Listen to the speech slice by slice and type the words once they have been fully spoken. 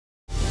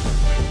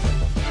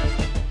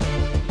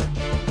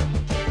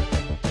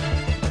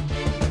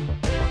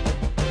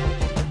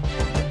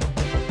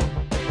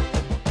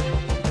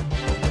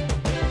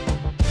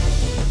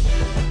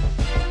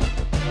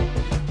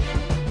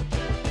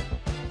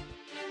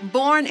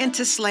Born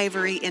into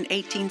slavery in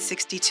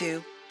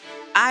 1862,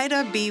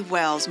 Ida B.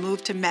 Wells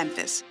moved to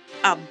Memphis,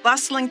 a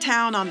bustling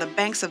town on the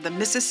banks of the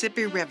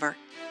Mississippi River,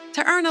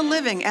 to earn a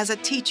living as a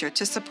teacher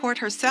to support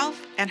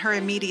herself and her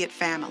immediate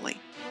family.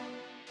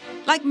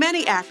 Like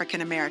many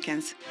African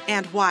Americans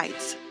and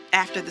whites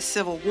after the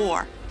Civil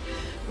War,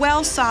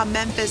 Wells saw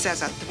Memphis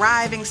as a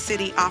thriving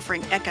city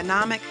offering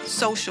economic,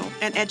 social,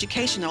 and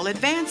educational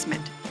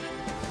advancement.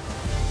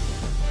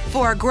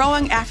 For a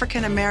growing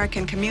African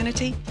American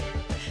community,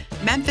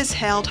 Memphis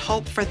held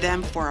hope for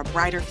them for a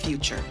brighter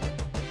future.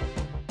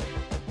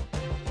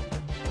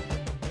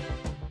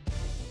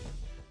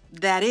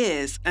 That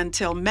is,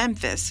 until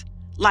Memphis,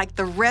 like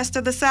the rest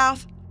of the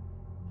South,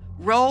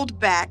 rolled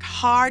back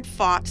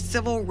hard-fought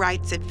civil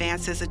rights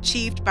advances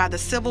achieved by the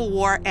Civil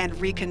War and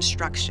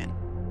Reconstruction.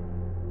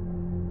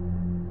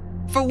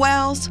 For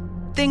Wells,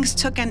 things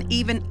took an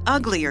even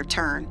uglier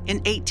turn in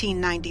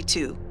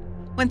 1892,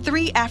 when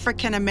three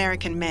African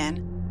American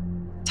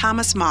men,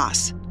 Thomas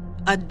Moss,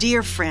 a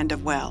dear friend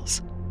of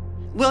Wells,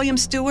 William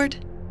Stewart,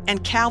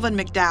 and Calvin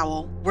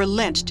McDowell, were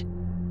lynched.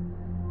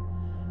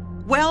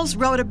 Wells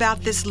wrote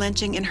about this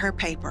lynching in her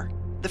paper,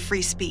 The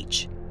Free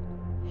Speech.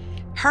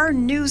 Her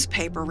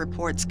newspaper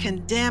reports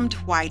condemned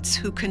whites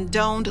who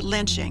condoned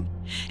lynching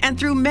and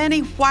threw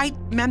many white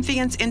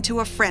Memphians into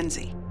a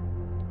frenzy.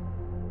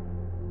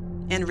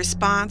 In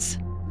response,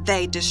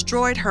 they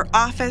destroyed her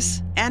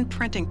office and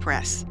printing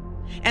press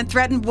and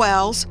threatened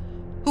Wells,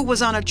 who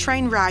was on a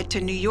train ride to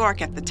New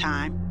York at the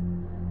time,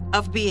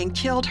 of being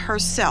killed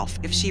herself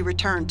if she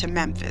returned to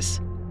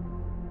Memphis.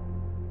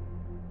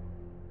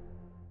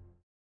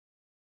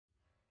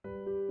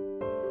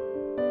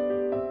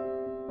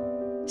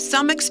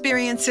 Some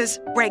experiences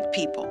break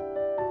people,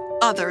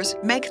 others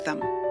make them.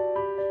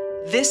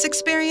 This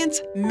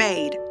experience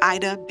made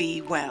Ida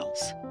B.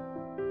 Wells.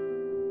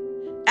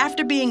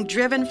 After being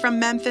driven from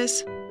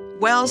Memphis,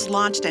 Wells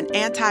launched an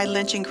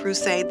anti-lynching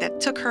crusade that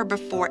took her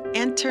before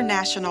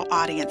international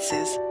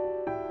audiences.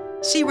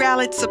 She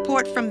rallied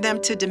support from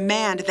them to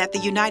demand that the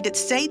United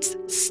States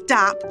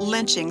stop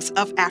lynchings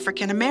of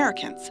African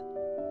Americans.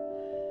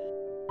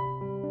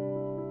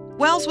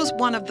 Wells was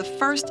one of the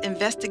first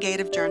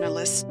investigative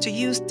journalists to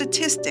use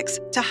statistics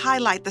to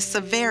highlight the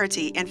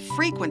severity and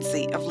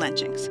frequency of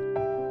lynchings.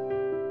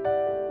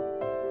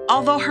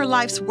 Although her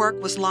life's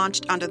work was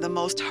launched under the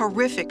most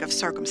horrific of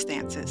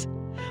circumstances,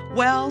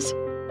 Wells,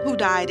 who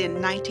died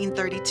in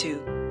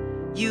 1932,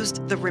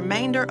 used the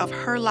remainder of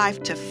her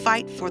life to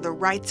fight for the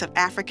rights of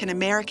African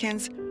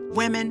Americans,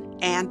 women,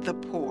 and the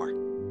poor.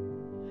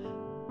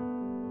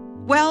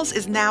 Wells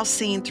is now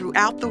seen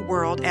throughout the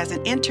world as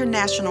an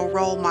international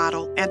role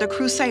model and a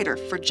crusader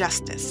for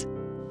justice.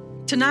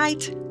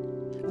 Tonight,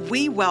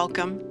 we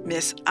welcome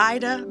Miss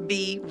Ida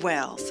B.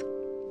 Wells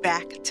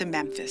back to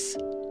Memphis.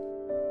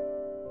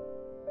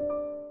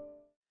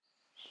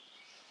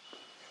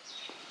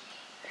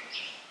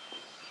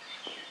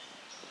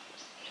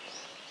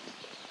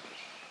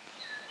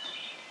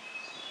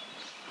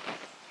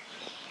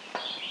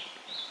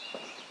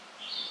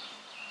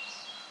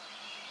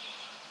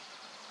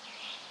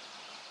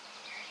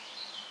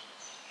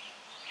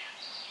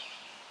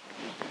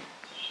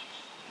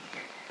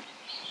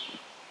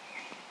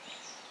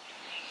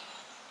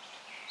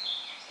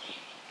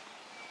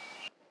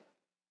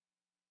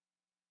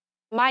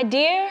 My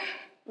dear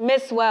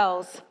Miss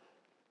Wells,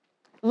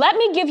 let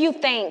me give you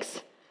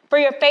thanks for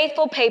your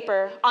faithful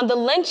paper on the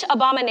lynch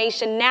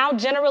abomination now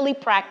generally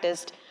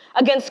practiced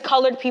against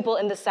colored people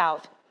in the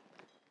South.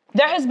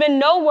 There has been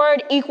no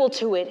word equal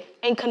to it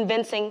in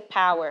convincing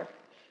power.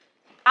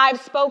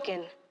 I've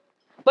spoken,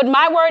 but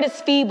my word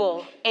is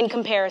feeble in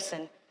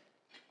comparison.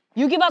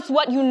 You give us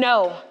what you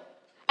know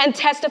and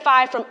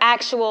testify from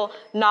actual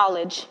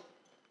knowledge.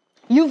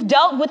 You've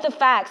dealt with the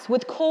facts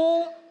with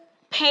cool,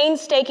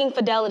 painstaking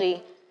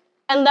fidelity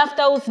and left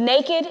those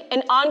naked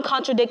and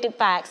uncontradicted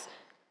facts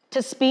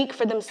to speak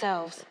for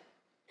themselves.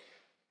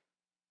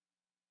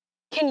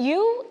 Can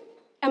you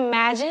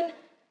imagine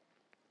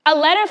a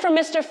letter from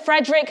Mr.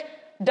 Frederick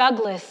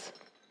Douglass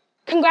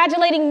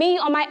congratulating me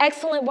on my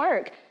excellent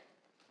work?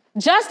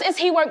 Just as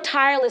he worked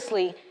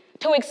tirelessly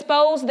to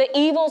expose the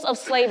evils of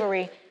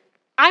slavery,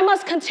 I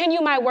must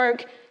continue my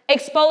work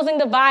exposing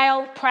the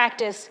vile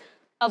practice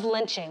of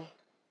lynching.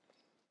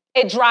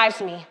 It drives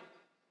me.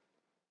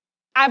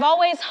 I've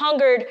always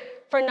hungered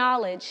for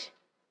knowledge,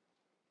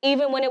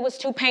 even when it was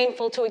too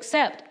painful to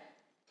accept.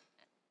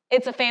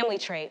 It's a family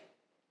trait.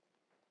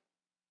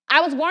 I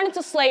was born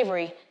into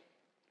slavery,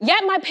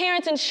 yet my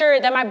parents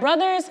ensured that my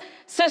brothers,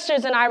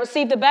 sisters, and I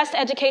received the best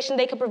education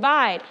they could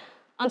provide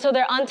until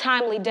their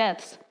untimely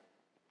deaths.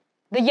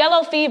 The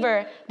yellow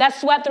fever that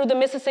swept through the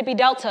Mississippi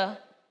Delta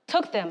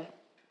took them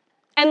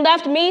and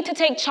left me to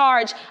take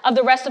charge of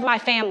the rest of my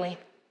family.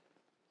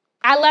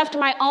 I left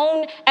my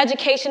own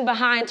education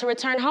behind to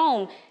return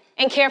home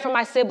and care for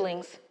my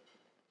siblings,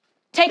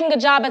 taking a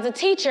job as a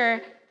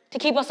teacher to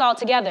keep us all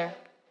together.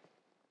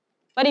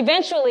 But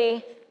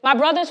eventually, my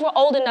brothers were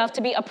old enough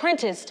to be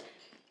apprenticed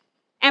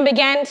and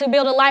began to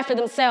build a life for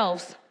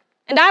themselves.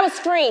 And I was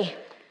free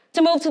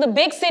to move to the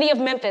big city of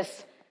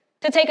Memphis,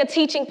 to take a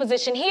teaching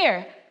position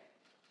here.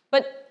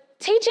 But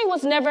teaching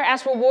was never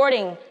as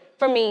rewarding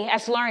for me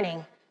as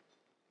learning.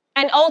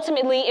 And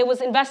ultimately, it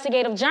was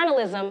investigative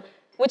journalism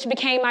which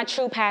became my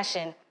true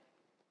passion.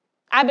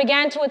 I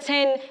began to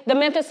attend the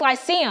Memphis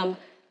Lyceum,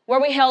 where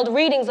we held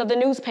readings of the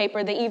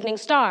newspaper, the Evening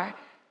Star.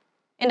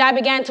 And I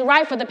began to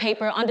write for the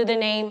paper under the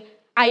name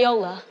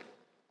Iola,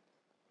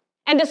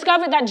 and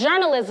discovered that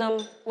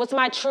journalism was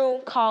my true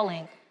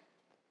calling.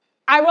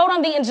 I wrote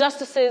on the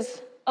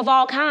injustices of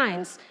all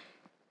kinds.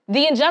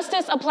 The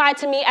injustice applied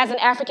to me as an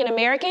African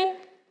American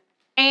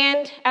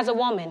and as a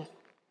woman.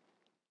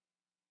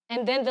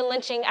 And then the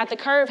lynching at the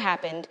Curve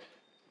happened.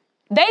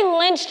 They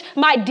lynched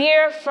my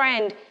dear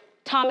friend,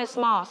 Thomas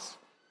Moss,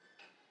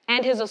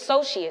 and his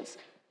associates,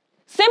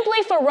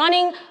 simply for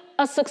running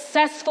a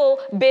successful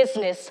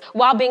business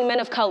while being men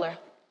of color.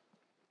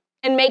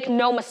 And make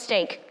no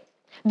mistake,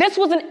 this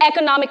was an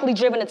economically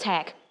driven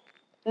attack,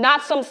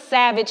 not some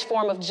savage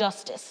form of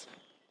justice.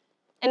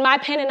 And my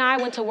pen and I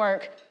went to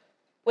work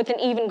with an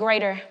even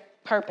greater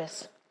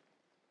purpose.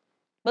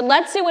 But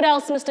let's see what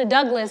else Mr.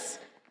 Douglas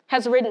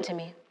has written to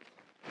me.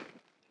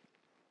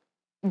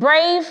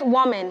 Brave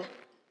woman,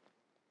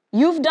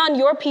 you've done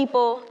your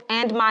people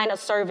and mine a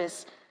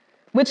service,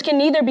 which can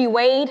neither be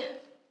weighed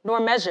nor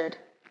measured.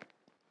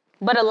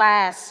 But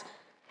alas,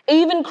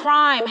 even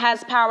crime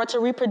has power to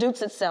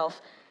reproduce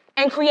itself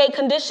and create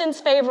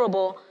conditions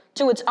favorable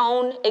to its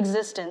own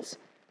existence.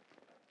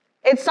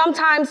 It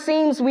sometimes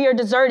seems we are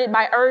deserted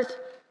by earth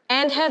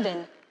and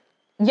heaven,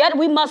 yet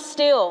we must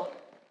still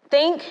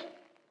think,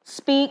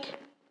 speak,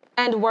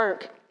 and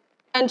work,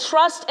 and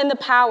trust in the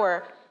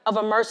power of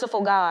a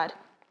merciful God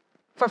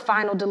for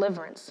final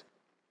deliverance.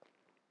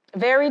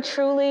 Very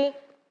truly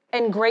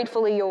and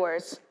gratefully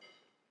yours,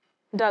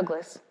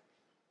 Douglas.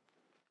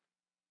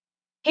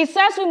 He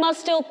says we must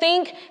still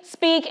think,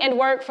 speak, and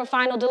work for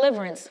final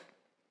deliverance,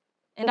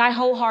 and I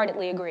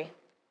wholeheartedly agree.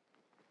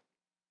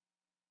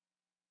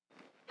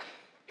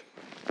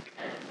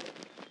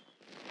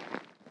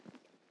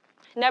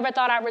 Never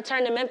thought I'd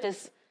return to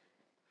Memphis.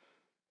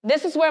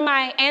 This is where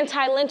my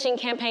anti-lynching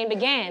campaign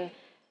began,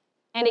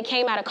 and it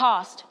came at a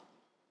cost.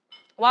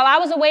 While I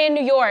was away in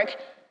New York,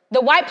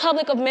 the white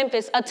public of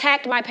Memphis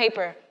attacked my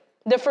paper,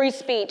 The Free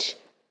Speech,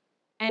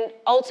 and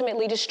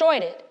ultimately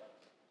destroyed it.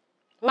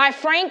 My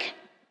frank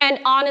and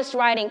honest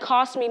writing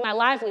cost me my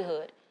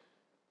livelihood.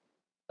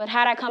 But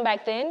had I come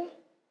back then,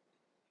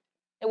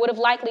 it would have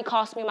likely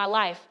cost me my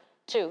life,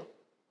 too.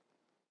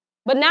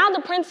 But now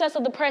the princess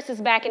of the press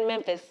is back in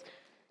Memphis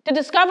to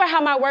discover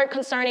how my work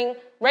concerning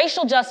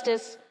racial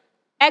justice,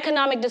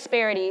 economic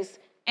disparities,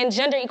 and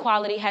gender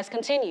equality has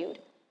continued.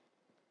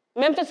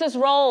 Memphis's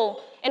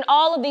role in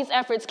all of these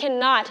efforts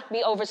cannot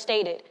be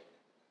overstated.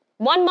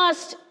 One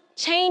must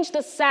change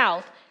the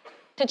South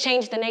to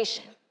change the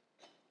nation.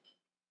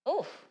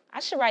 Ooh, I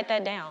should write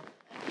that down.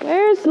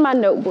 Where's my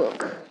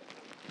notebook?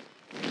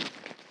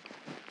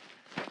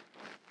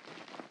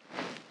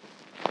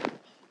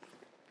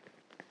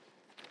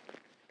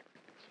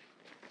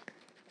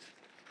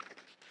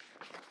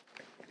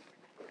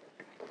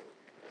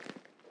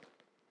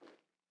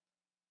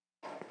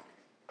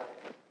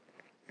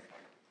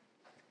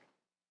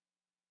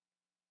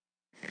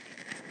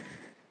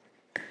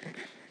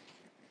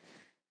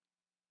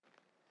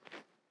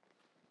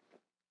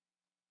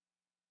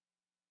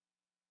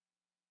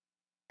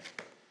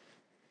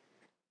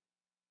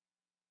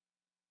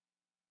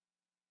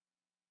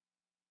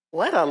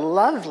 What a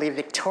lovely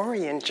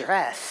Victorian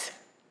dress.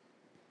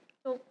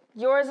 Well,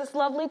 yours is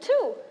lovely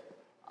too,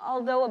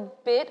 although a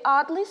bit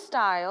oddly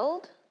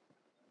styled.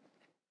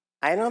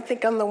 I don't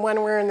think I'm the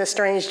one wearing the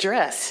strange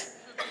dress.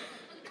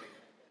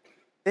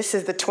 This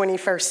is the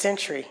 21st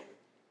century.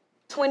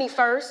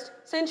 21st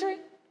century?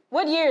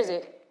 What year is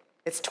it?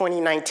 It's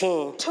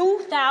 2019.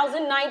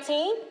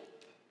 2019?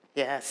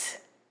 Yes.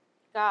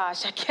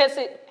 Gosh, I guess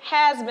it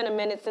has been a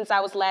minute since I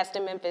was last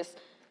in Memphis.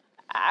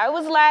 I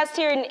was last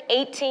here in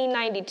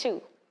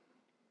 1892.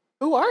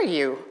 Who are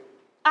you?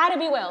 Ida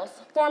B. Wells,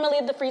 formerly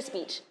of the Free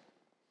Speech.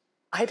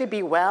 Ida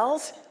B.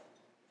 Wells?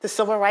 The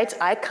civil rights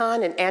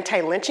icon and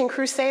anti-lynching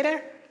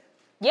crusader?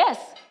 Yes.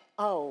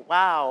 Oh,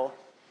 wow.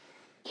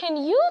 Can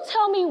you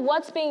tell me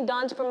what's being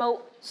done to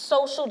promote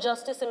social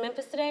justice in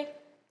Memphis today?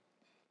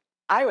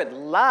 I would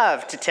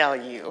love to tell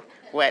you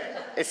what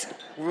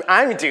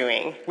I'm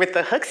doing with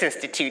the Hooks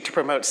Institute to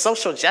promote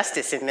social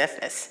justice in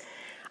Memphis.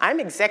 I'm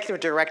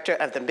executive director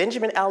of the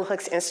Benjamin L.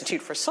 Hooks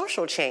Institute for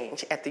Social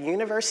Change at the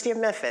University of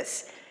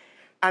Memphis.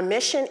 Our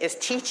mission is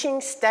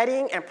teaching,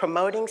 studying, and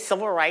promoting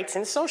civil rights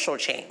and social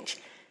change.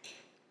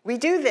 We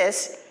do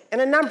this in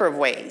a number of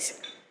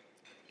ways: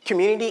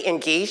 community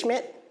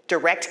engagement,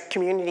 direct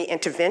community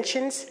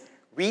interventions,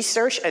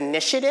 research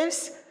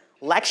initiatives,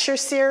 lecture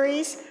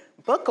series,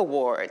 book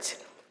awards.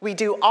 We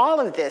do all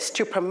of this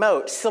to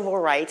promote civil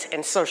rights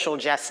and social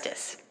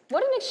justice.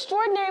 What an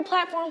extraordinary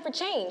platform for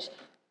change.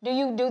 Do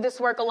you do this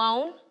work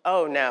alone?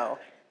 Oh, no.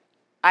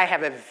 I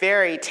have a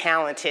very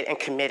talented and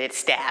committed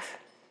staff.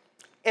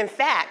 In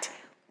fact,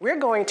 we're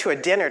going to a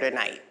dinner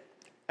tonight,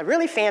 a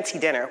really fancy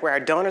dinner where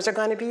our donors are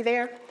going to be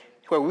there.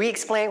 where we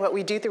explain what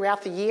we do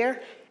throughout the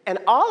year, and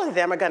all of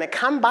them are going to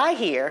come by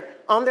here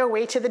on their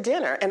way to the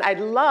dinner. And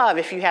I'd love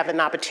if you have an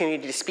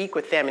opportunity to speak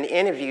with them and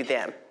interview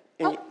them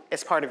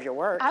as part of your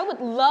work. I would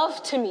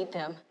love to meet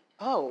them.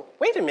 Oh,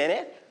 wait a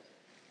minute.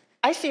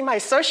 I see my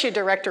associate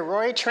director,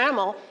 Roy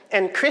Trammell,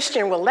 and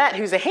Christian Willett,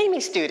 who's a Hamey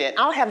student.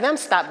 I'll have them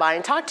stop by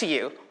and talk to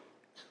you.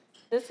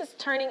 This is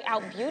turning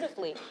out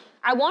beautifully.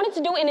 I wanted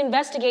to do an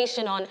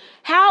investigation on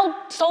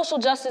how social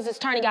justice is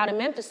turning out in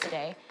Memphis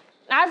today.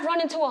 And I've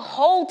run into a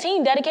whole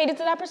team dedicated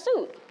to that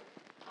pursuit.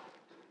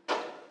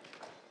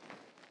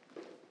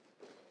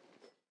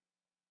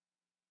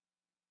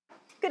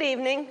 Good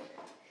evening.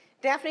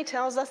 Daphne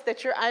tells us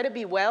that you're Ida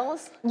B.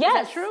 Wells.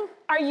 Yes. Is that true?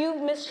 Are you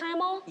Miss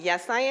Trammell?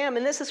 Yes, I am.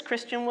 And this is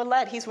Christian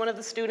Willett. He's one of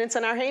the students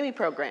in our Hamey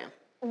program.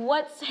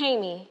 What's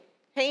Hamey?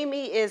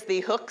 Hamey is the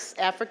Hooks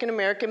African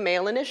American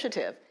Male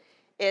Initiative.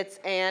 It's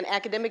an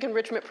academic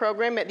enrichment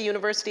program at the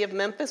University of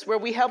Memphis where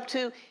we help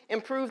to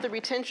improve the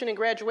retention and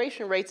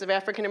graduation rates of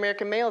African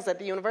American males at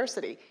the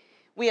university.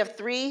 We have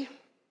three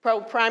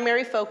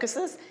primary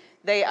focuses.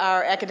 They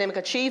are academic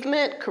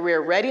achievement, career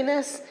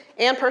readiness,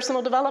 and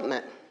personal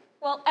development.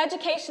 Well,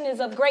 education is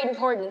of great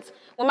importance.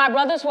 When my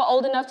brothers were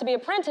old enough to be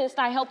apprenticed,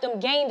 I helped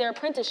them gain their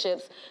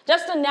apprenticeships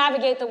just to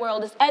navigate the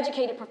world as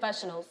educated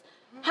professionals.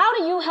 How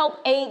do you help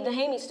aid the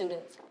Hamey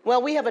students?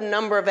 Well, we have a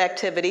number of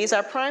activities.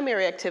 Our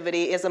primary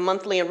activity is a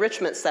monthly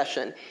enrichment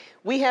session.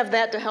 We have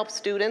that to help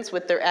students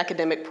with their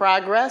academic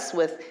progress,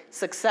 with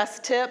success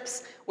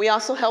tips. We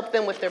also help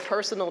them with their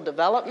personal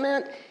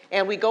development,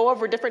 and we go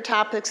over different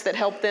topics that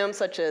help them,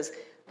 such as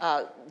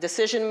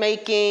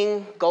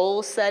decision-making,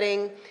 goal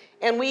setting,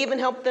 and we even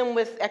help them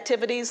with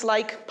activities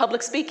like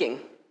public speaking.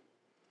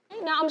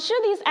 Now, I'm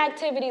sure these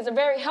activities are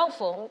very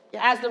helpful,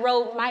 as the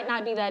road might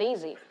not be that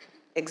easy.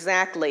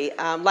 Exactly.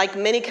 Like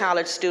many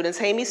college students,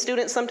 Hamey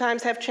students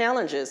sometimes have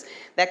challenges.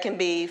 That can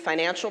be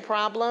financial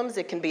problems,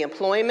 it can be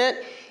employment,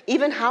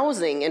 even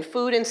housing and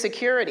food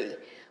insecurity.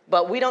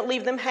 But we don't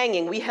leave them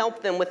hanging. We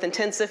help them with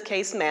intensive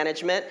case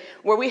management,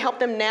 where we help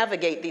them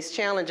navigate these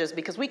challenges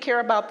because we care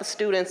about the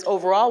students'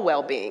 overall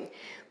well-being.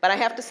 But I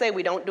have to say,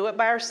 we don't do it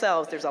by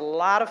ourselves. There's a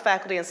lot of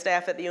faculty and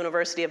staff at the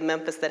University of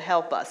Memphis that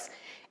help us.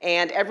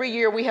 And every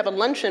year we have a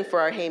luncheon for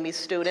our Hamey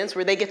students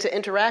where they get to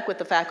interact with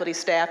the faculty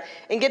staff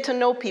and get to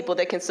know people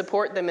that can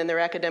support them in their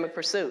academic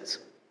pursuits.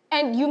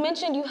 And you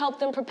mentioned you help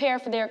them prepare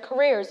for their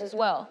careers as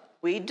well.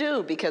 We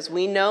do, because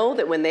we know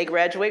that when they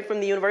graduate from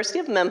the University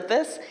of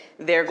Memphis,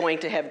 they're going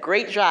to have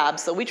great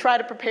jobs. So we try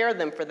to prepare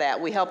them for that.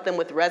 We help them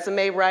with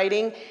resume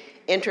writing,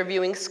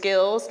 interviewing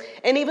skills,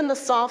 and even the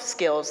soft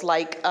skills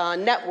like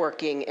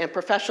networking and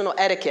professional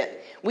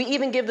etiquette. We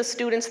even give the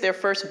students their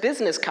first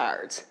business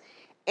cards.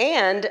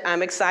 And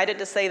I'm excited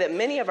to say that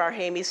many of our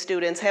Hamey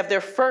students have their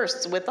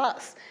firsts with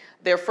us,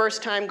 their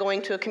first time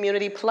going to a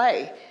community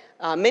play.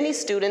 Many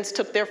students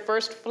took their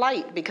first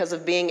flight because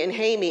of being in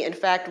Hamey. In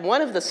fact,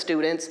 one of the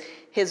students,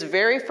 his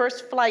very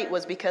first flight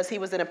was because he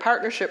was in a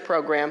partnership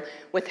program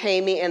with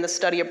Hamey and the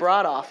Study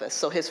Abroad office.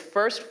 So his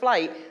first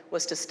flight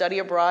was to study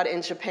abroad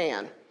in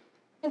Japan.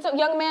 And so,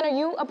 young man, are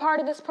you a part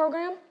of this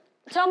program?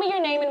 Tell me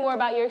your name and more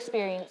about your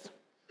experience.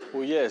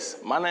 Well, yes,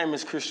 my name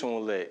is Christian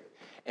Willett,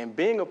 and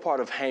being a part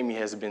of Hamey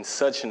has been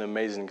such an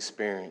amazing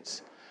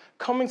experience.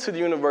 Coming to the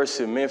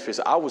University of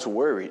Memphis, I was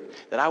worried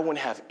that I wouldn't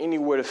have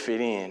anywhere to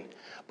fit in,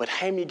 but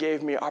Hamey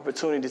gave me an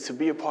opportunity to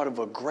be a part of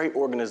a great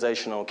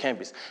organization on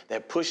campus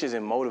that pushes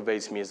and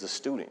motivates me as a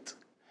student.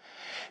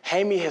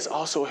 Hamey has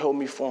also helped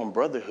me form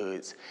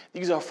brotherhoods.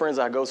 These are friends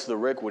I go to the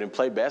rec with and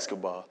play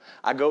basketball.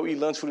 I go eat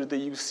lunch with at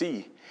the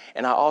UC,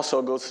 and I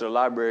also go to the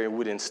library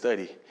with and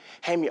study.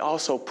 Hamey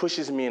also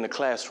pushes me in the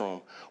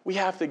classroom. We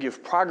have to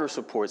give progress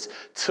reports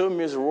to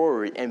Ms.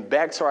 Rory and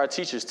back to our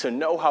teachers to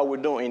know how we're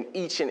doing in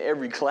each and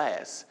every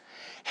class.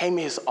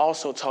 Hamey has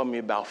also taught me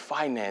about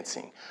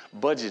financing,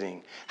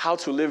 budgeting, how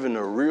to live in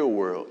the real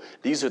world.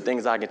 These are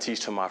things I can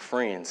teach to my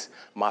friends,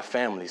 my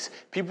families,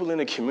 people in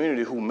the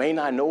community who may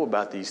not know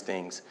about these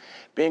things.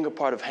 Being a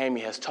part of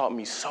Hamey has taught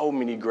me so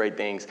many great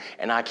things,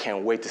 and I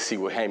can't wait to see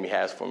what Hamey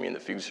has for me in the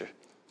future.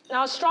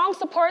 Now, a strong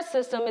support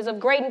system is of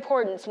great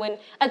importance when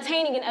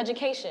attaining an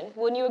education.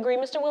 Wouldn't you agree,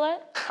 Mr.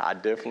 Willett? I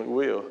definitely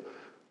will.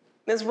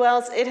 Ms.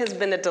 Wells, it has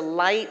been a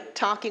delight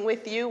talking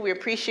with you. We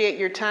appreciate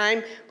your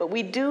time, but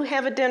we do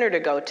have a dinner to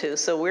go to,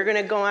 so we're going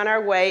to go on our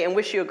way and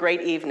wish you a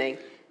great evening.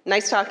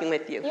 Nice talking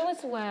with you. You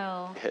as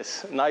well.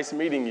 Yes, nice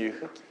meeting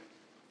you.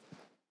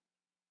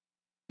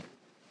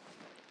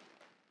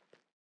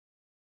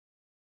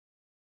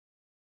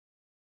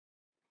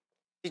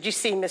 Did you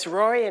see Miss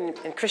Rory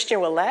and Christian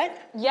Willett?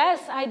 Yes,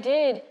 I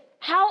did.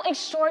 How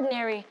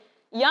extraordinary.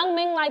 Young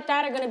men like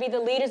that are going to be the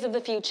leaders of the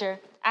future.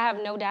 I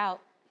have no doubt.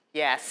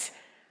 Yes.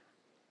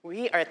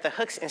 We at the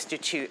Hooks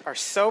Institute are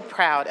so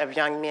proud of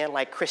young men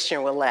like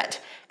Christian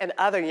Willett and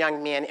other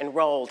young men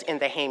enrolled in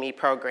the Hamey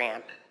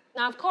program.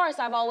 Now, of course,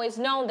 I've always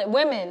known that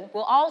women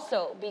will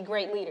also be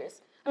great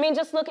leaders. I mean,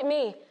 just look at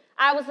me.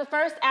 I was the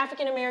first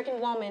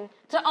African-American woman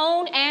to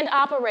own and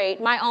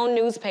operate my own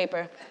newspaper.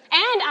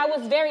 And I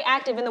was very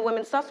active in the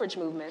women's suffrage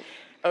movement.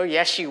 Oh,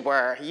 yes, you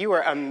were. You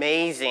were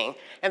amazing.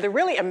 And the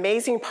really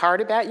amazing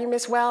part about you,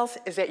 Ms. Wells,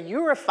 is that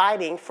you were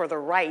fighting for the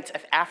rights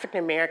of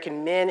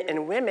African-American men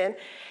and women,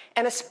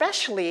 and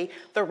especially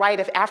the right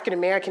of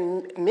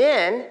African-American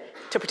men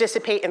to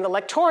participate in the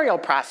electoral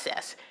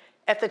process.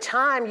 At the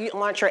time you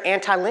launched your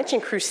anti-lynching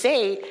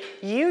crusade,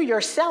 you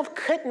yourself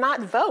could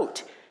not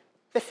vote.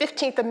 The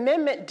 15th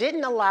Amendment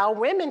didn't allow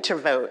women to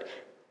vote.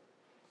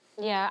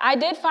 Yeah, I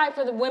did fight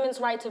for the women's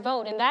right to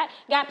vote, and that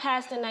got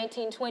passed in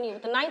 1920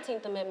 with the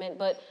 19th Amendment,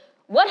 but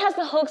what has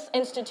the Hooks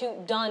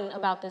Institute done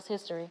about this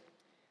history?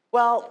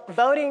 Well,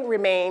 voting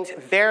remains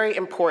very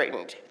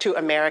important to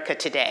America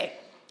today.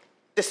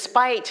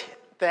 Despite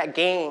the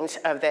gains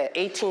of the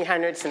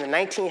 1800s and the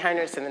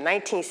 1900s and the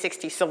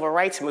 1960 civil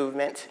rights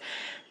movements,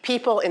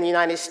 people in the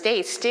United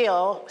States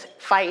still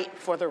fight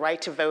for the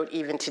right to vote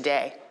even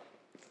today.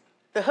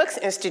 The Hooks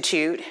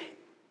Institute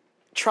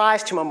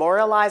tries to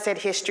memorialize that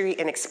history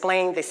and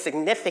explain the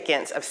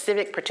significance of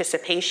civic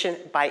participation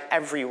by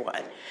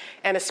everyone,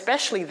 and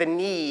especially the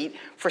need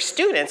for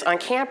students on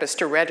campus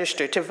to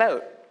register to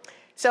vote.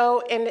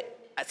 So in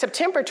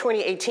September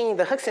 2018,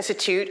 the Hooks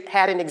Institute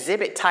had an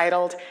exhibit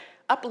titled,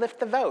 Uplift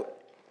the Vote.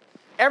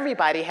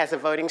 Everybody has a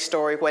voting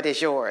story, what is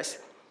yours?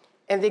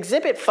 And the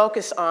exhibit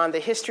focused on the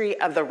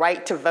history of the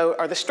right to vote,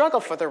 or the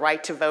struggle for the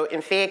right to vote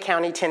in Fayette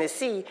County,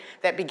 Tennessee,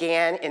 that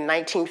began in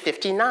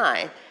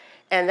 1959.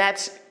 And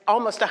that's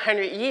almost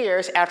 100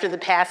 years after the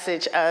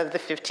passage of the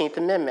 15th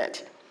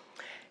Amendment.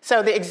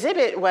 So the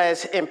exhibit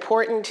was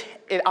important.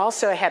 It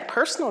also had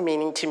personal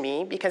meaning to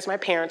me because my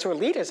parents were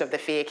leaders of the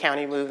Fayette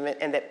County movement,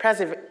 and that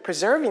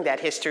preserving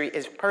that history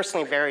is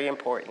personally very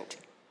important.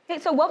 Okay,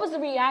 so what was the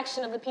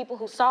reaction of the people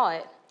who saw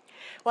it?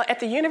 Well, at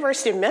the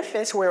University of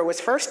Memphis, where it was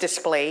first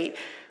displayed,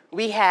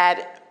 we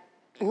had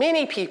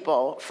many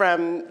people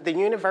from the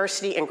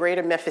university and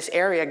greater Memphis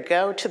area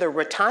go to the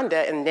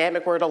rotunda in Ned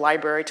McWhirter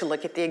Library to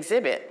look at the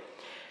exhibit.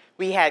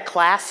 We had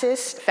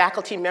classes,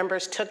 faculty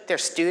members took their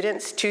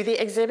students to the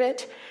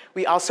exhibit.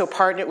 We also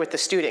partnered with the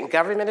Student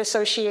Government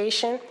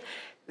Association.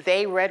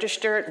 They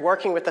registered,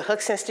 working with the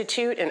Hooks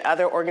Institute and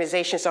other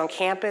organizations on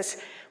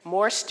campus,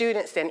 more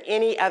students than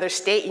any other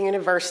state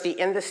university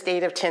in the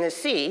state of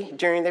Tennessee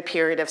during the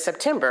period of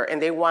September,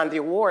 and they won the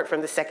award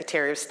from the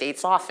Secretary of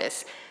State's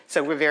office.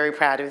 So we're very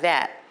proud of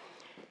that.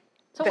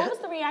 So what was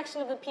the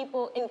reaction of the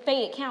people in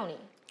Fayette County?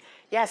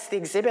 Yes, the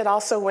exhibit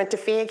also went to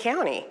Fayette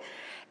County.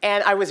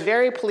 And I was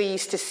very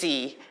pleased to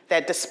see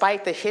that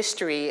despite the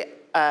history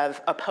of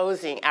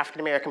opposing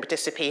African-American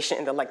participation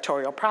in the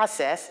electoral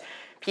process,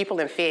 people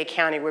in Fayette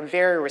County were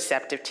very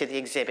receptive to the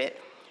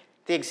exhibit.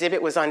 The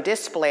exhibit was on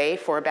display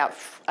for about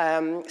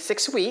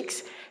 6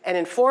 weeks, and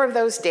in 4 of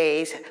those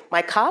days,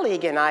 my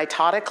colleague and I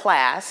taught a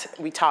class.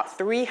 We taught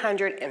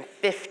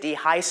 350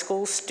 high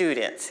school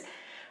students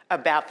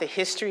about the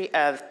history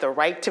of the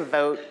right to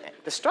vote,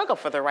 the struggle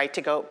for the right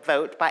to go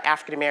vote by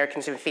African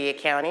Americans in Fayette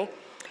County.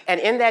 And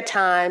in that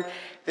time,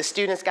 the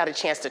students got a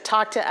chance to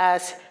talk to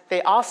us.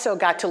 They also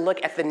got to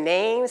look at the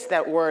names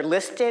that were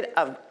listed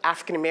of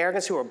African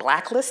Americans who were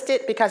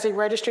blacklisted because they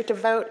registered to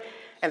vote.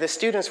 And the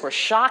students were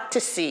shocked to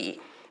see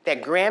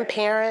that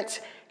grandparents,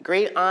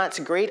 great aunts,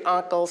 great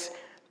uncles,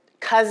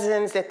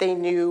 cousins that they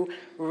knew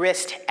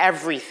risked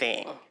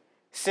everything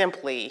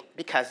simply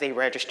because they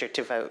registered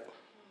to vote.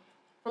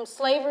 From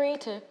slavery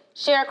to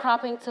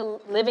sharecropping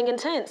to living in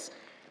tents.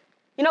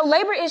 You know,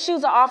 labor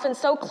issues are often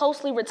so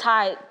closely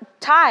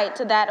tied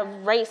to that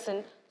of race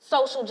and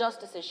social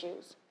justice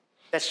issues.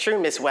 That's true,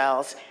 Ms.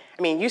 Wells.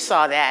 I mean, you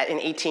saw that in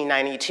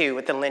 1892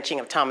 with the lynching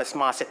of Thomas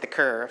Moss at the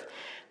Curve.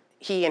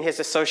 He and his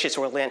associates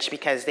were lynched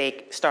because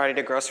they started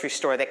a grocery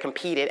store that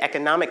competed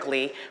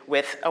economically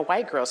with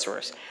white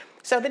grocers.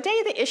 So the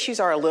day the issues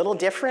are a little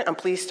different. I'm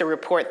pleased to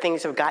report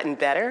things have gotten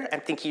better. I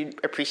think you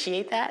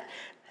appreciate that.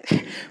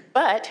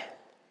 But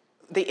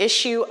the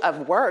issue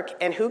of work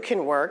and who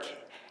can work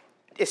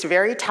is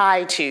very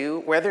tied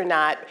to whether or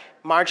not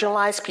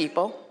marginalized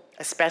people,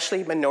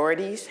 especially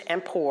minorities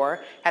and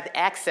poor, have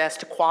access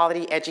to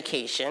quality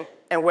education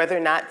and whether or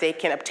not they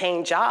can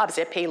obtain jobs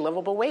that pay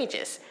livable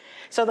wages.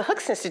 So the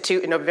Hooks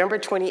Institute in November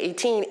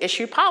 2018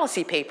 issued a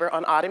policy paper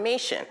on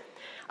automation.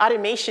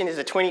 Automation is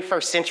a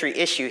 21st century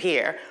issue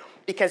here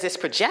because it's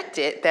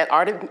projected that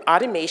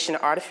automation,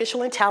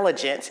 artificial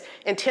intelligence,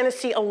 in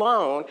Tennessee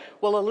alone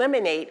will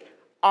eliminate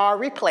or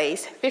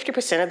replace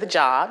 50% of the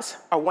jobs,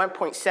 or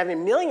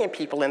 1.7 million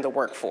people in the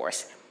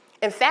workforce.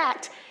 In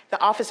fact,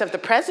 the Office of the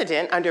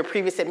President under a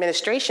previous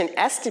administration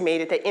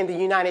estimated that in the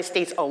United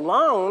States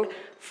alone,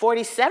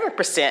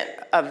 47%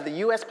 of the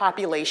US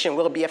population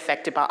will be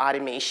affected by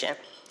automation.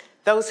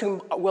 Those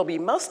who will be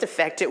most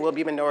affected will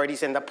be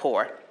minorities and the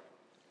poor.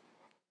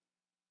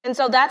 And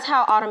so that's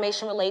how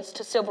automation relates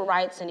to civil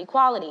rights and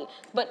equality.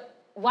 But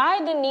why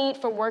the need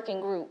for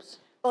working groups?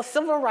 Well,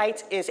 civil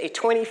rights is a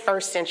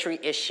 21st century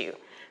issue.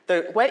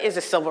 What is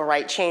a civil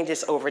right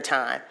changes over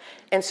time.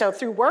 And so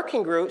through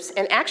working groups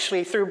and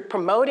actually through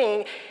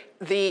promoting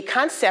the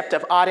concept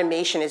of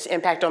automation, its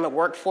impact on the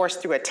workforce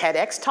through a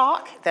TEDx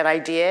talk that I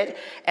did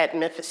at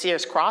Memphis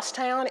Sears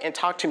Crosstown and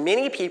talked to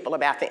many people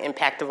about the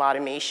impact of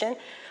automation.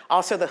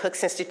 Also, the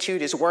Hooks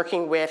Institute is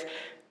working with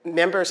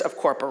members of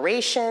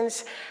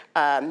corporations,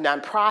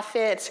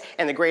 nonprofits,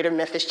 and the Greater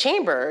Memphis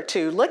Chamber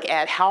to look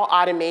at how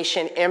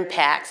automation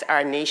impacts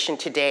our nation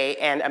today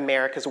and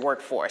America's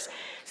workforce.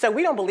 So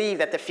we don't believe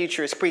that the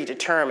future is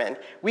predetermined.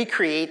 We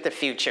create the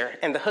future,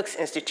 and the Hooks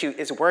Institute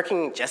is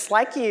working just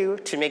like you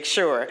to make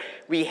sure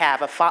we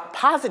have a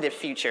positive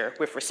future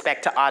with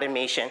respect to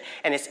automation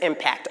and its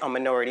impact on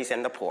minorities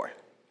and the poor.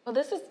 Well,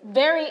 this is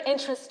very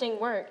interesting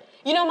work.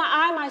 You know,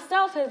 I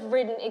myself have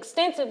written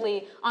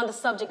extensively on the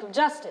subject of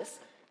justice.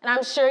 And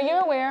I'm sure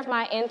you're aware of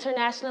my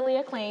internationally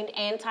acclaimed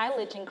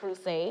anti-lynching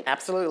crusade.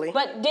 Absolutely.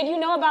 But did you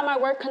know about my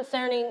work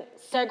concerning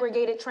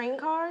segregated train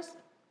cars?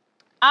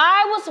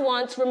 I was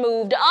once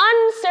removed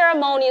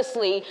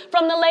unceremoniously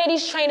from the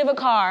ladies' train of a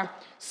car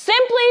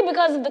simply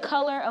because of the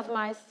color of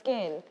my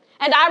skin.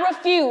 And I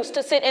refused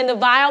to sit in the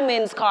vile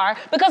men's car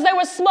because they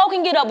were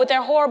smoking it up with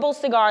their horrible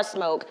cigar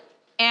smoke.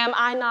 Am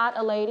I not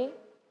a lady?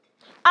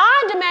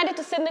 I demanded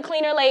to sit in the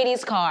cleaner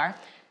ladies' car,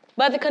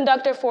 but the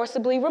conductor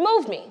forcibly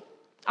removed me,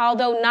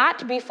 although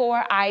not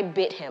before I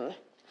bit him.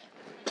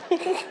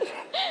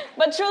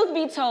 But truth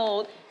be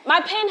told,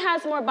 my pen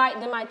has more bite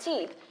than my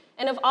teeth.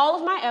 And of all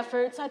of my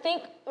efforts, I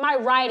think my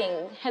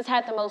writing has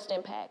had the most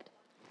impact.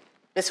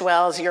 Ms.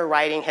 Wells, your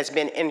writing has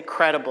been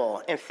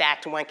incredible. In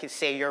fact, one could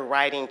say your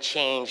writing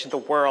changed the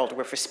world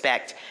with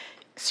respect,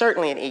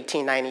 certainly in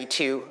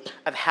 1892,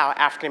 of how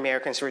African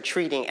Americans were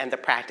treating and the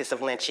practice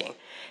of lynching.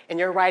 And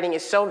your writing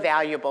is so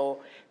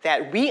valuable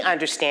that we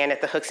understand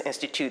at the Hooks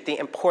Institute the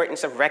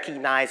importance of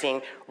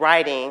recognizing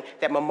writing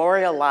that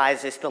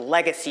memorializes the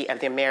legacy of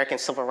the American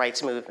Civil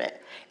Rights Movement.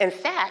 In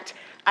fact,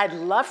 I'd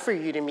love for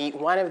you to meet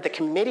one of the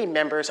committee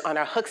members on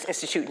our Hooks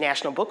Institute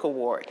National Book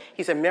Award.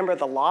 He's a member of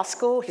the law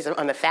school, he's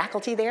on the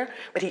faculty there,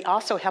 but he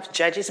also helps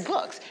judge his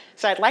books.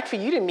 So I'd like for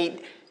you to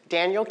meet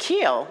Daniel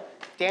Keel.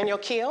 Daniel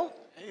Keel?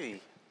 Hey,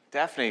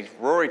 Daphne,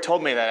 Rory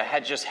told me that I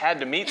just had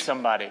to meet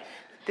somebody.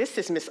 This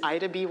is Miss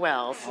Ida B.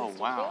 Wells. Oh,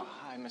 wow.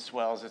 Hi, Miss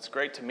Wells. It's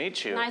great to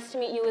meet you. Nice to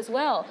meet you as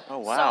well. Oh,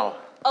 wow.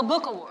 So, a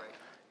book award.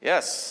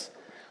 Yes.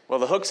 Well,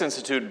 the Hooks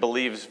Institute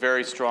believes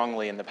very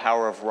strongly in the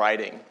power of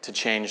writing to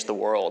change the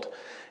world.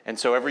 And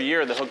so every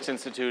year, the Hooks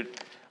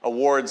Institute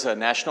awards a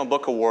National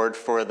Book Award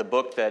for the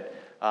book that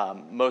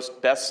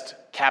most best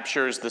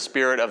captures the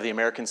spirit of the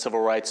American Civil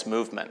Rights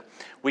Movement.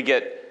 We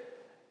get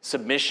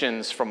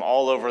submissions from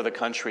all over the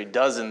country,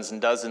 dozens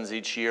and dozens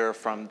each year,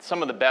 from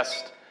some of the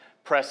best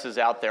presses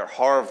out there: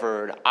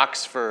 Harvard,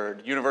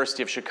 Oxford,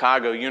 University of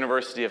Chicago,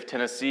 University of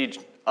Tennessee,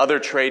 other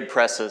trade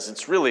presses.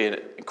 It's really an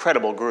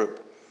incredible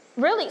group.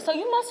 Really? So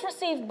you must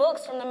receive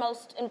books from the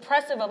most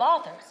impressive of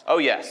authors. Oh,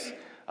 yes.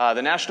 The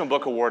National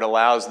Book Award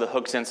allows the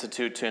Hooks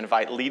Institute to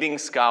invite leading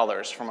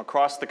scholars from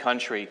across the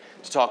country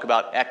to talk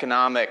about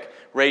economic,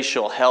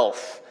 racial,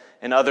 health,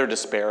 and other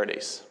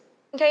disparities.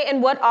 Okay,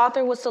 and what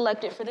author was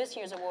selected for this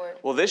year's award?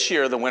 Well, this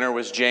year the winner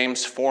was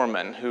James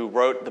Foreman, who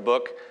wrote the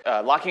book,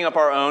 Locking Up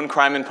Our Own: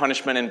 Crime and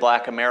Punishment in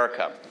Black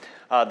America.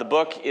 The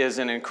book is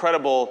an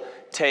incredible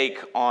take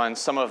on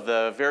some of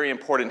the very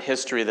important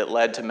history that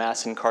led to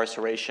mass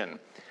incarceration.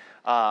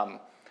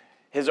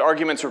 His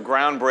arguments were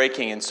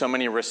groundbreaking in so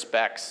many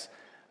respects.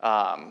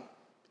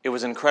 It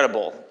was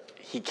incredible.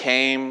 He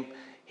came,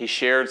 he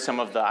shared some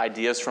of the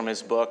ideas from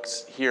his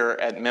books here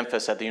at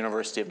Memphis, at the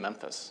University of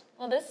Memphis.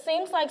 Well, this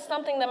seems like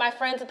something that my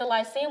friends at the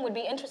Lyceum would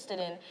be interested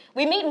in.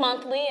 We meet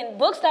monthly, and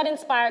books that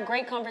inspire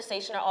great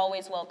conversation are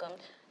always welcomed.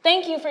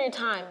 Thank you for your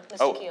time,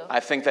 Mr. Keel. I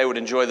think they would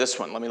enjoy this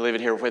one. Let me leave it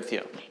here with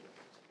you.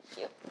 Thank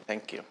you.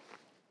 Thank you.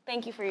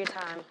 Thank you for your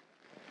time.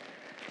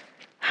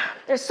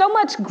 There's so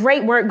much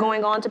great work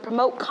going on to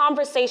promote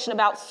conversation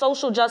about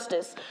social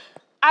justice.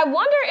 I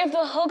wonder if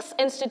the Hooks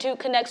Institute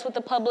connects with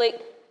the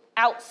public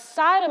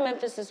outside of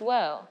Memphis as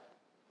well.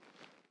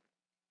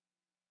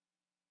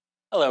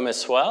 Hello,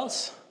 Ms.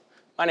 Wells.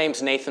 My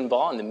name's Nathan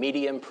Ball. I'm the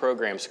Media and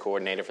Programs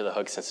Coordinator for the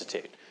Hooks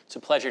Institute. It's a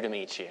pleasure to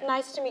meet you.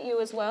 Nice to meet you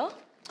as well.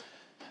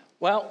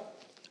 Well,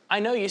 I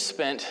know you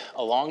spent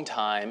a long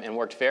time and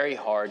worked very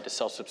hard to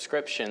sell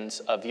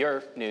subscriptions of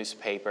your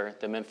newspaper,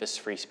 the Memphis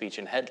Free Speech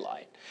and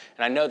Headlight.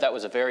 And I know that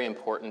was a very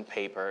important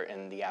paper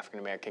in the African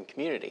American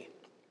community.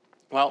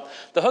 Well,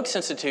 the Hooks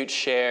Institute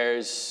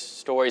shares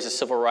stories of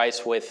civil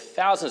rights with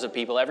thousands of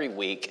people every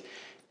week,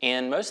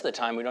 and most of the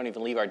time we don't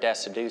even leave our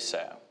desks to do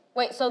so.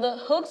 Wait, so the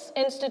Hooks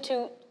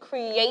Institute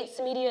creates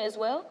media as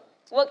well?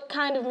 What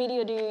kind of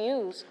media do you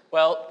use?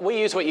 Well, we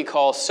use what you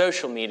call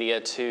social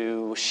media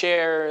to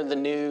share the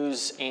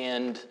news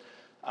and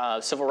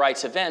civil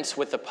rights events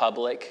with the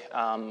public.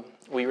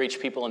 We reach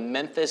people in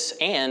Memphis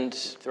and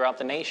throughout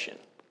the nation.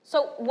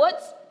 So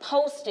what's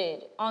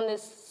posted on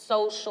this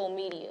social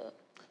media?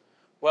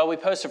 Well, we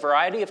post a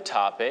variety of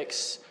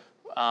topics,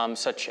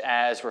 such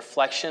as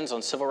reflections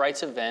on civil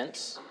rights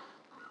events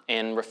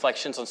and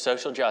reflections on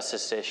social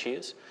justice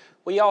issues.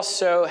 We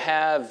also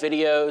have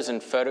videos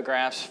and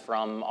photographs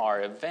from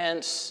our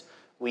events.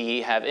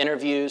 We have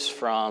interviews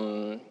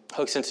from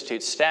Hooks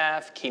Institute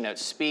staff, keynote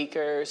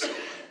speakers,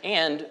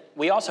 and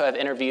we also have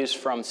interviews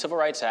from civil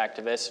rights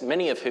activists,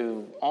 many of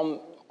who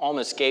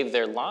almost gave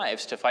their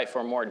lives to fight for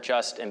a more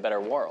just and better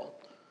world.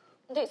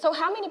 Okay, so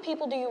how many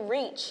people do you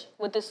reach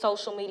with this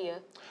social media?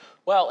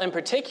 Well, in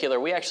particular,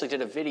 we actually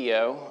did a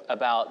video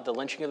about the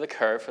lynching of the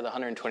Cur for the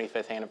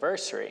 125th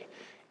anniversary,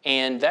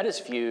 and that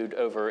is viewed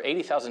over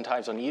 80,000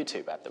 times on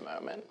YouTube at the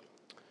moment.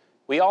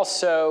 We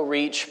also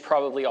reach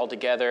probably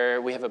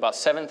altogether, we have about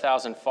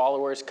 7,000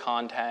 followers,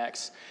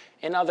 contacts,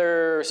 and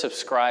other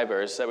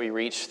subscribers that we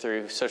reach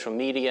through social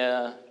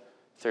media,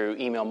 through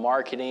email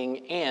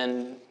marketing,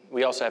 and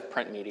we also have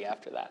print media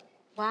after that.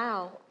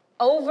 Wow,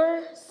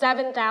 over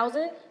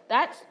 7,000?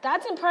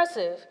 That's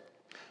impressive.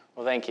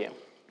 Well, thank you.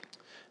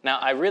 Now,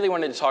 I really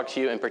wanted to talk to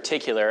you in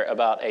particular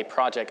about a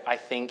project I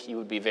think you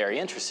would be very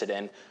interested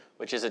in,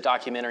 which is a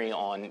documentary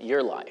on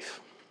your life.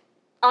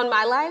 On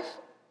my life?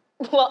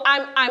 Well,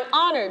 I'm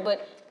honored,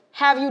 but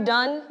have you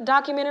done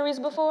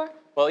documentaries before?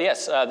 Well,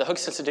 yes, the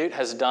Hooks Institute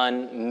has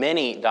done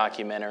many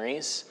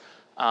documentaries.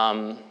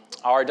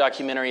 Our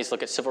documentaries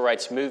look at civil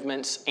rights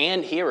movements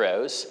and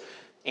heroes,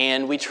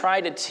 and we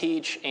try to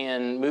teach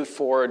and move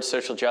forward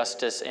social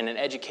justice in an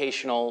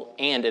educational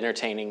and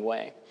entertaining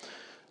way.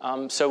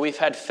 So we've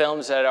had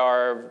films that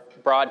are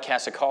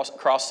broadcast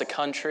across the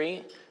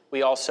country.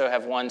 We also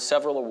have won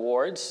several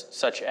awards,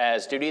 such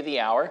as Duty of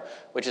the Hour,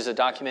 which is a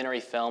documentary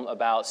film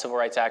about civil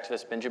rights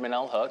activist Benjamin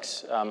L.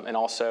 Hooks, and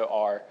also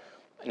our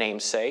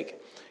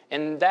namesake.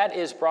 And that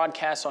is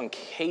broadcast on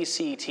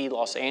KCT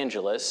Los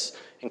Angeles,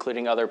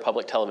 including other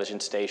public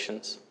television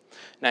stations.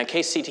 Now,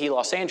 KCT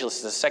Los Angeles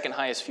is the second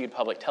highest viewed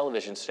public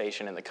television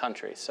station in the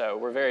country, so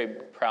we're very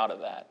proud of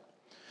that.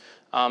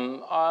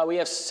 We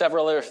have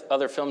several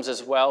other films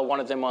as well, one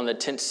of them on the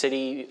Tent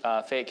City,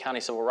 Fayette County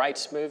Civil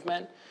Rights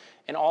Movement,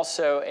 and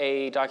also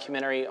a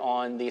documentary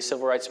on the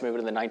civil rights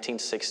movement in the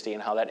 1960s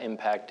and how that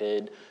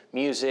impacted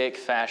music,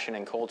 fashion,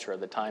 and culture of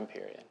the time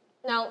period.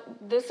 Now,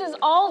 this is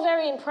all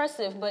very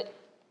impressive, but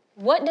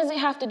what does it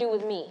have to do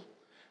with me?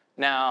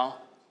 Now,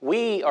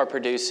 we are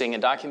producing a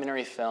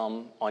documentary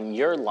film on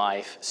your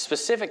life,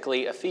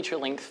 specifically a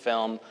feature-length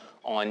film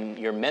on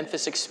your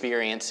Memphis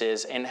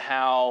experiences and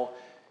how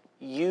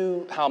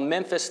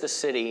Memphis, the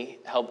city,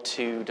 helped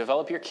to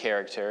develop your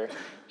character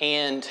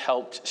and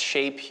helped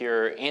shape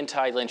your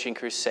anti-lynching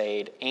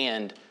crusade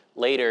and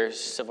later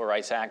civil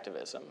rights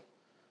activism.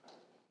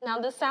 Now,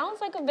 this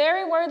sounds like a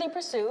very worthy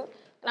pursuit,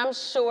 and I'm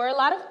sure a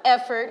lot of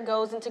effort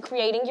goes into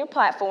creating your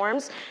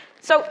platforms.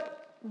 So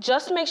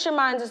just make sure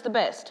mine is the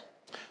best.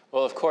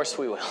 Well, of course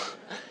we will.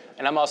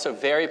 And I'm also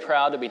very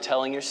proud to be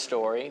telling your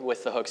story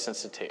with the Hooks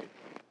Institute.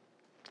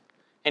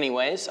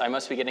 Anyways, I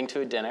must be getting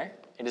to a dinner.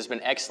 It has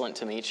been excellent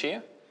to meet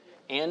you,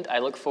 and I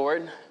look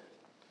forward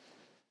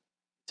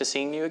to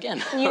seeing you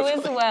again. You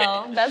as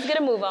well. Let's get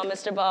a move on,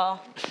 Mr.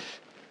 Ball.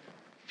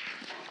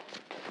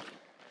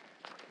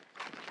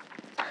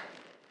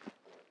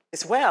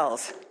 Ms.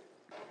 Wells,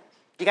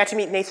 you got to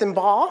meet Nathan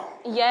Ball?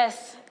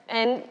 Yes,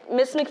 and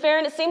Ms.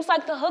 McFerrin, it seems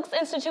like the Hooks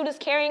Institute is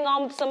carrying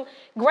on some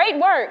great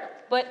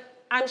work, but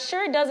I'm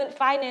sure it doesn't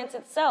finance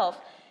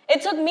itself.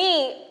 It took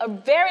me a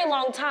very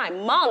long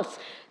time, months,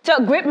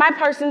 to grip my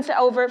person to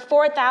over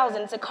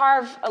 4,000 to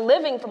carve a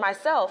living for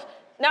myself.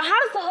 Now, how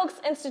does the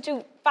Hooks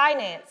Institute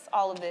finance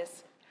all of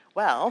this?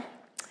 Well,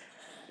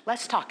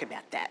 let's talk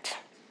about that.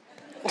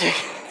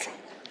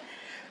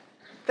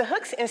 The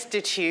Hooks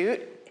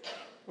Institute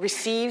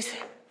receives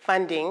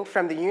funding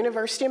from the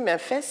University of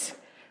Memphis.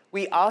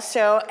 We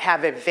also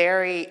have a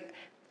very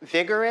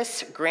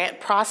vigorous grant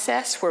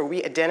process where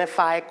we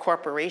identify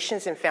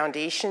corporations and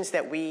foundations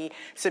that we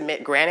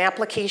submit grant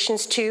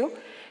applications to.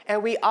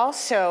 And we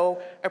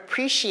also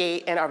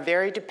appreciate and are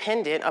very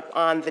dependent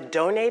upon the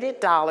donated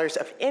dollars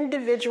of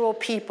individual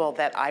people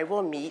that I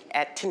will meet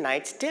at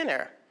tonight's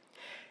dinner.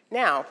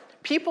 Now,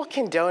 people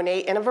can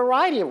donate in a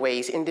variety of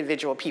ways,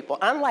 individual people.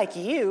 Unlike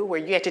you, where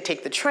you have to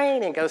take the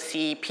train and go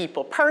see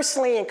people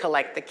personally and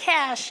collect the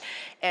cash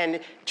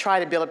and try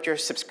to build up your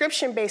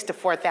subscription base to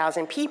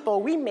 4,000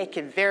 people, we make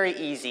it very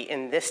easy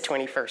in this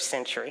 21st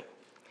century.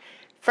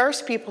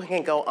 First, people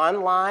can go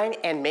online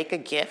and make a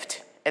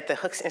gift at the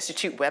Hooks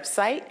Institute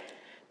website,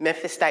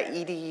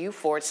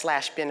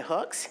 memphis.edu/Ben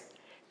Hooks.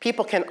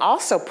 People can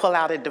also pull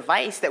out a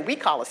device that we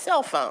call a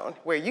cell phone,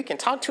 where you can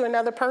talk to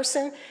another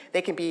person.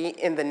 They can be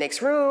in the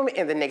next room,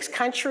 in the next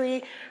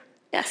country.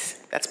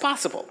 Yes, that's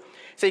possible.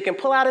 So you can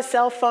pull out a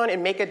cell phone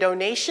and make a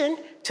donation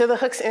to the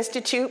Hooks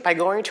Institute by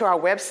going to our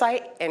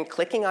website and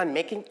clicking on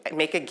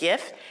make a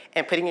gift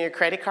and putting in your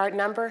credit card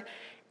number.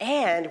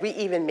 And we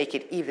even make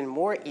it even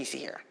more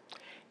easier.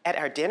 At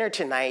our dinner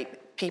tonight,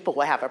 people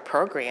will have a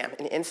program,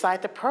 and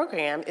inside the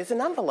program is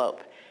an envelope.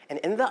 And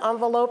in the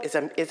envelope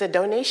is a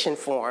donation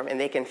form, and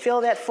they can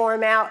fill that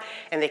form out,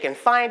 and they can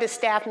find a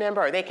staff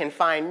member, or they can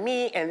find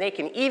me, and they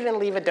can even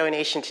leave a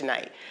donation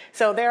tonight.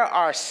 So there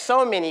are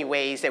so many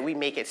ways that we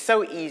make it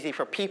so easy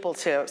for people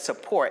to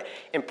support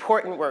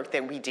important work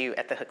that we do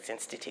at the Hooks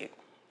Institute.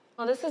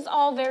 Well, this is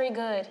all very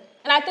good.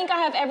 And I think I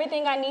have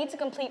everything I need to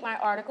complete my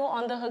article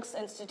on the Hooks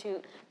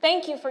Institute.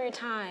 Thank you for your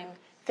time.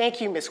 Thank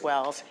you, Ms.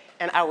 Wells.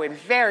 And I would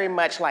very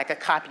much like a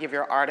copy of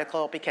your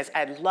article because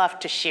I'd love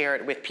to share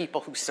it with people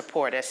who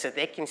support us so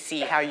they can see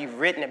how you've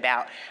written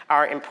about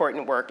our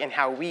important work and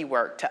how we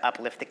work to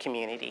uplift the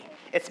community.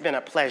 It's been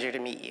a pleasure to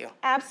meet you.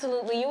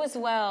 Absolutely, you as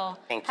well.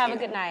 Thank you. Have a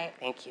good night.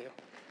 Thank you.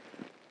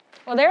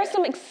 Well, there is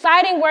some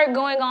exciting work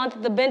going on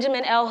at the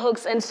Benjamin L.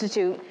 Hooks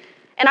Institute,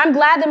 and I'm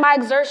glad that my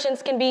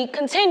exertions can be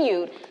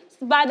continued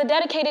by the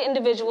dedicated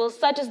individuals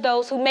such as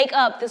those who make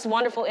up this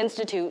wonderful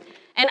institute.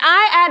 And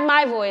I add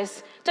my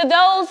voice to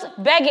those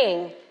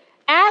begging,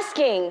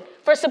 asking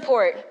for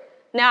support.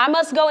 Now, I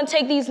must go and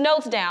take these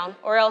notes down,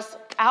 or else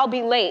I'll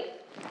be late